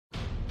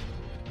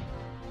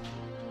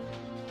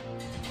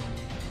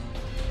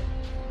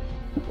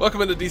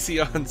Welcome into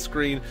DC On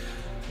Screen.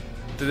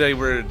 Today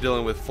we're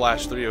dealing with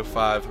Flash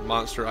 305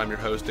 Monster. I'm your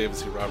host, David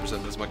C.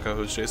 Robertson. This is my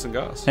co-host, Jason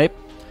Goss. Hey.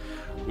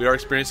 We are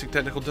experiencing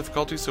technical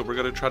difficulties, so we're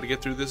going to try to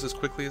get through this as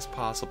quickly as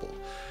possible.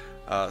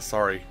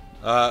 Sorry.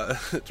 To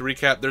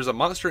recap, there's a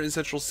monster in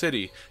Central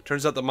City.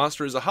 Turns out the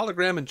monster is a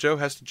hologram, and Joe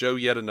has to Joe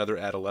yet another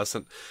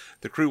adolescent.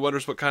 The crew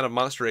wonders what kind of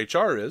monster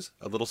HR is.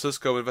 A little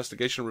Cisco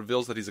investigation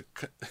reveals that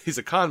he's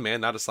a con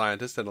man, not a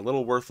scientist, and a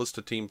little worthless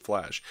to Team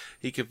Flash.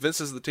 He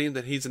convinces the team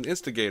that he's an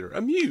instigator,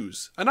 a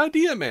muse, an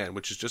idea man,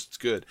 which is just as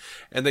good,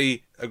 and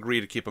they agree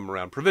to keep him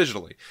around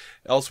provisionally.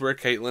 Elsewhere,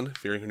 Caitlin,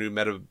 fearing her new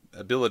meta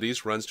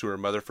abilities, runs to her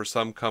mother for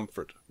some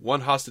comfort.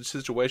 One hostage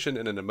situation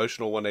and an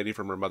emotional 180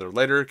 from her mother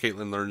later,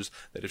 Caitlin learns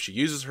that if she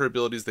uses her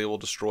abilities, they will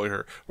destroy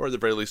her, or at the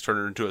very least turn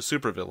her into a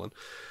supervillain.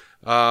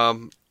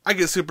 I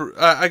get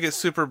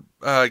super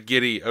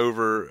giddy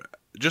over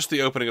just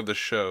the opening of the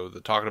show,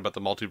 talking about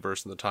the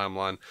multiverse and the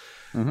timeline.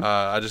 Mm-hmm.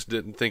 I just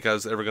didn't think I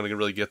was ever going to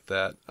really get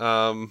that.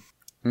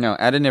 No,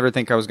 I didn't ever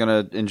think I was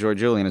going to enjoy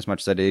Julian as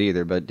much as I did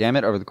either. But damn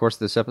it, over the course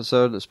of this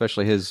episode,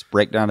 especially his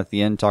breakdown at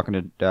the end,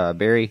 talking to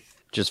Barry,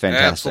 just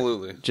fantastic.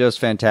 Absolutely, just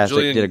fantastic.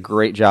 Julian did a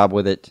great job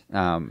with it.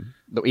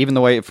 Even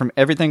the way from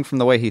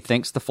the way he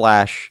thinks the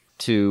Flash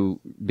to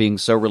being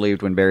so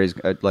relieved when Barry's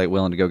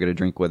willing to go get a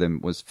drink with him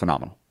was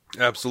phenomenal.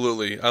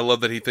 Absolutely. I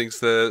love that he thinks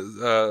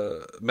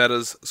the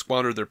metas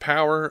squandered their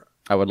power.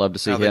 I would love to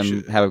see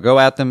him have a go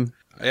at them.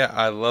 Yeah,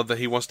 I love that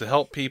he wants to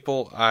help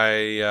people.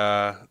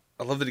 I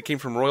love that he came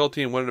from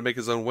royalty and wanted to make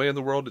his own way in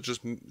the world.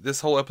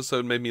 This whole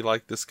episode made me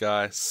like this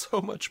guy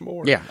so much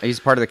more. Yeah, he's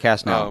part of the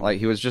cast now.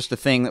 He was just a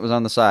thing that was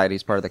on the side.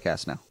 He's part of the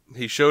cast now.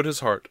 He showed his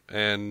heart,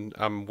 and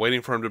I'm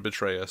waiting for him to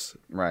betray us.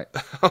 Right.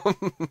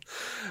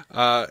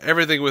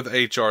 Everything with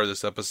HR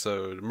this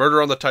episode.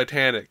 Murder on the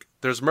Titanic.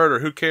 There's murder.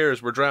 Who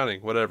cares? We're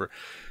drowning. Whatever.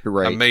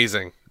 Right.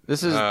 Amazing.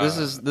 This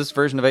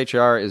version of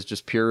HR is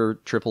just pure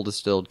triple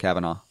distilled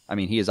Kavanaugh. I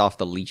mean, he is off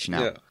the leash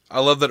now. Yeah. I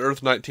love that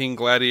Earth 19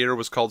 Gladiator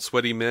was called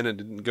Sweaty Men and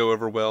didn't go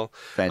over well.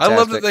 Fantastic. I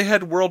love that they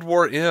had World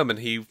War M and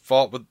he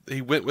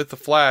went with the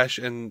Flash,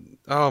 and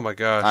oh my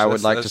gosh. I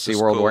would like to see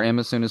World War M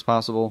as soon as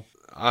possible.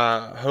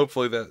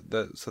 Hopefully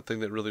that's something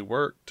that really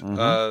worked. Mm-hmm.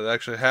 That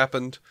actually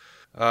happened.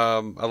 I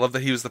love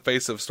that he was the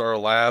face of Star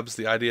Labs,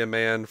 the idea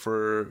man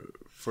for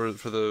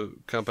the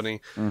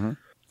company. Mm-hmm.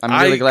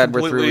 I'm really glad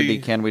we're through with the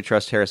Can We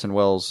Trust Harrison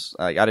Wells.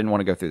 I didn't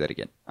want to go through that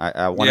again.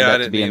 I wanted that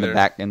to be in the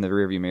back, in the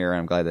rearview mirror, and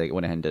I'm glad they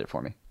went ahead and did it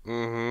for me.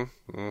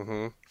 Mm-hmm.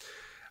 Mm-hmm.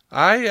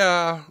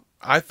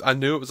 I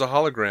knew it was a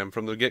hologram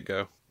from the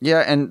get-go. Yeah,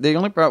 and the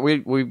only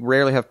problem, we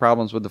rarely have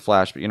problems with the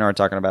Flash, but you know we're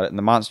talking about it, and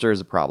the monster is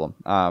a problem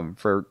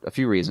for a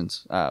few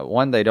reasons.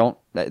 One,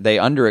 they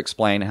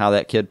under-explain how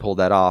that kid pulled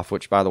that off,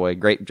 which, by the way,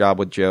 great job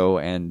with Joe,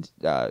 and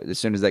as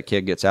soon as that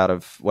kid gets out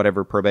of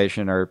whatever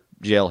probation or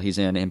jail he's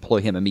in, employ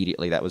him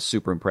immediately. That was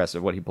super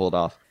impressive, what he pulled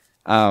off.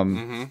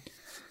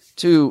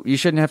 Two, you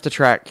shouldn't have to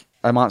track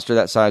a monster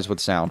that size with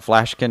sound.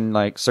 Flash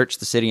can search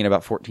the city in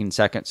about 14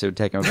 seconds. It would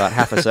take him about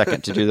half a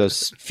second to do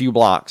those few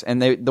blocks.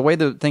 And the way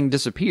the thing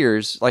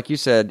disappears, like you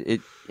said,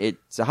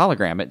 it's a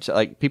hologram. It's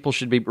like people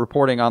should be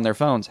reporting on their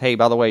phones, hey,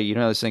 by the way, you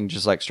know this thing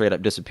just straight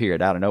up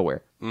disappeared out of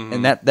nowhere. Mm-hmm.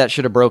 And that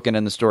should have broken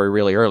in the story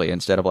really early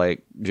instead of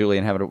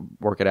Julian having to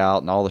work it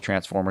out and all the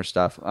Transformers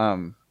stuff.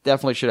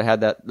 Definitely should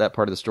have had that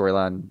part of the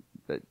storyline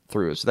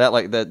through. So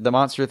that the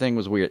monster thing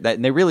was weird.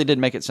 And they really did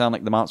make it sound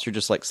like the monster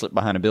just slipped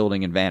behind a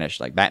building and vanished,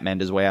 like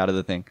Batman his way out of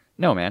the thing.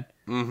 No, man.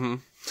 Mm-hmm.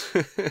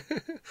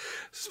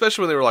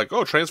 Especially when they were like,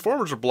 "Oh,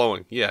 Transformers are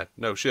blowing." Yeah,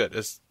 no shit.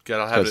 It's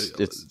gotta have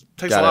it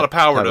takes a lot of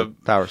power to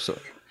power. So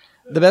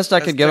the best I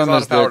could give them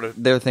is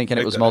they're thinking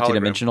it was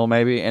multidimensional,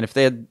 maybe. And if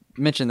they had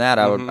mentioned that,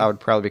 I would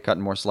probably be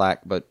cutting more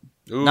slack. But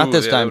not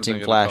this time, Team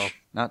Flash.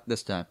 Not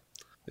this time.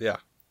 Yeah.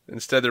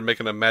 Instead, they're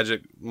making a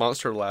magic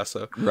monster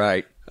lasso.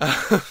 Right.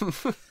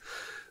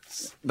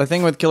 The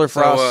thing with Killer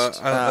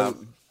Frost,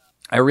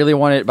 I really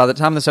wanted, by the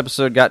time this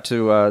episode got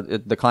to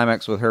the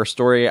climax with her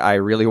story, I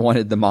really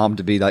wanted the mom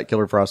to be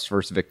Killer Frost's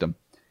first victim.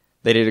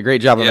 They did a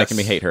great job of making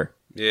me hate her.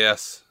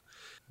 Yes.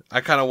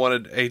 I kind of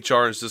wanted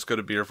HR and Cisco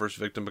to be her first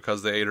victim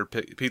because they ate her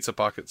pizza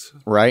pockets.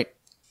 Right.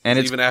 And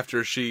even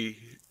after she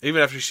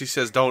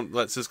says, "Don't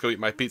let Cisco eat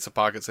my pizza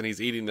pockets," and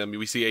he's eating them,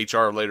 we see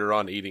HR later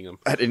on eating them.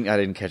 I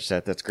didn't catch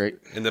that. That's great.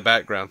 In the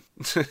background.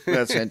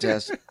 That's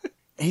fantastic.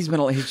 He's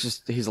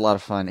a lot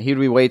of fun. He would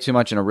be way too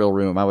much in a real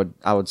room.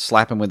 I would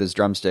slap him with his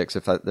drumsticks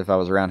if I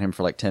was around him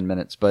for 10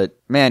 minutes. But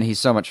man, he's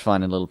so much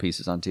fun in little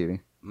pieces on TV.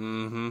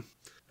 Mm-hmm.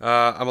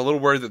 I'm a little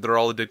worried that they're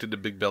all addicted to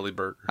Big Belly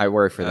Burt. I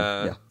worry for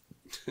them.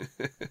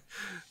 Yeah.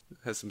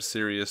 Has some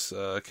serious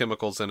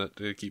chemicals in it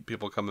to keep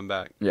people coming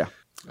back. Yeah.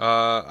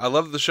 I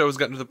love that the show has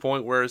gotten to the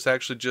point where it's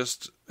actually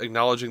just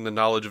acknowledging the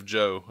knowledge of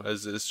Joe,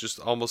 as it's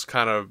just almost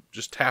kind of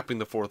just tapping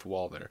the fourth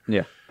wall there.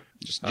 Yeah.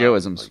 Just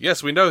Joeisms.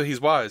 Yes, we know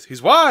he's wise.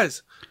 He's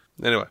wise!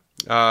 Anyway,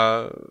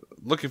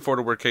 looking forward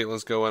to where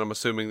Caitlin's going. I'm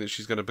assuming that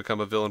she's going to become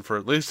a villain for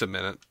at least a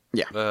minute.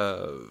 Yeah.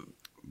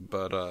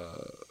 But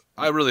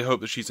I really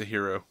hope that she's a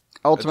hero.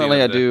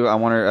 Ultimately, I do. I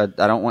want her.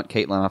 I don't want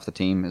Caitlin off the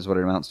team, is what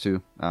it amounts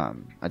to.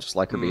 I just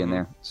like her being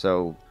there.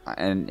 So,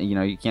 and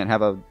you can't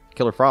have a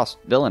Killer Frost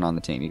villain on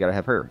the team. You got to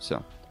have her.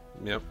 So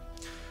Yep.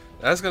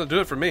 That's going to do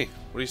it for me.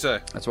 What do you say?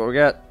 that's what we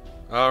got.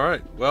 All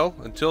right. Well,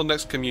 until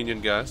next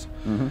communion, guys.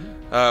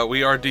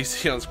 We are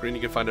DC On Screen.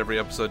 You can find every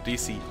episode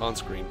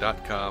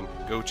DCOnScreen.com.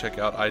 Go check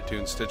out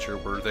iTunes, Stitcher.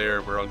 We're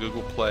there. We're on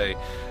Google Play.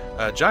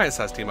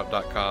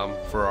 GiantSizeTeamUp.com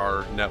for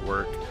our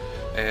network.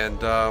 And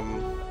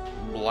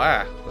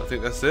blah. I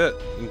think that's it.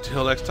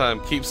 Until next time,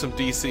 keep some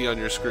DC on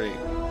your screen.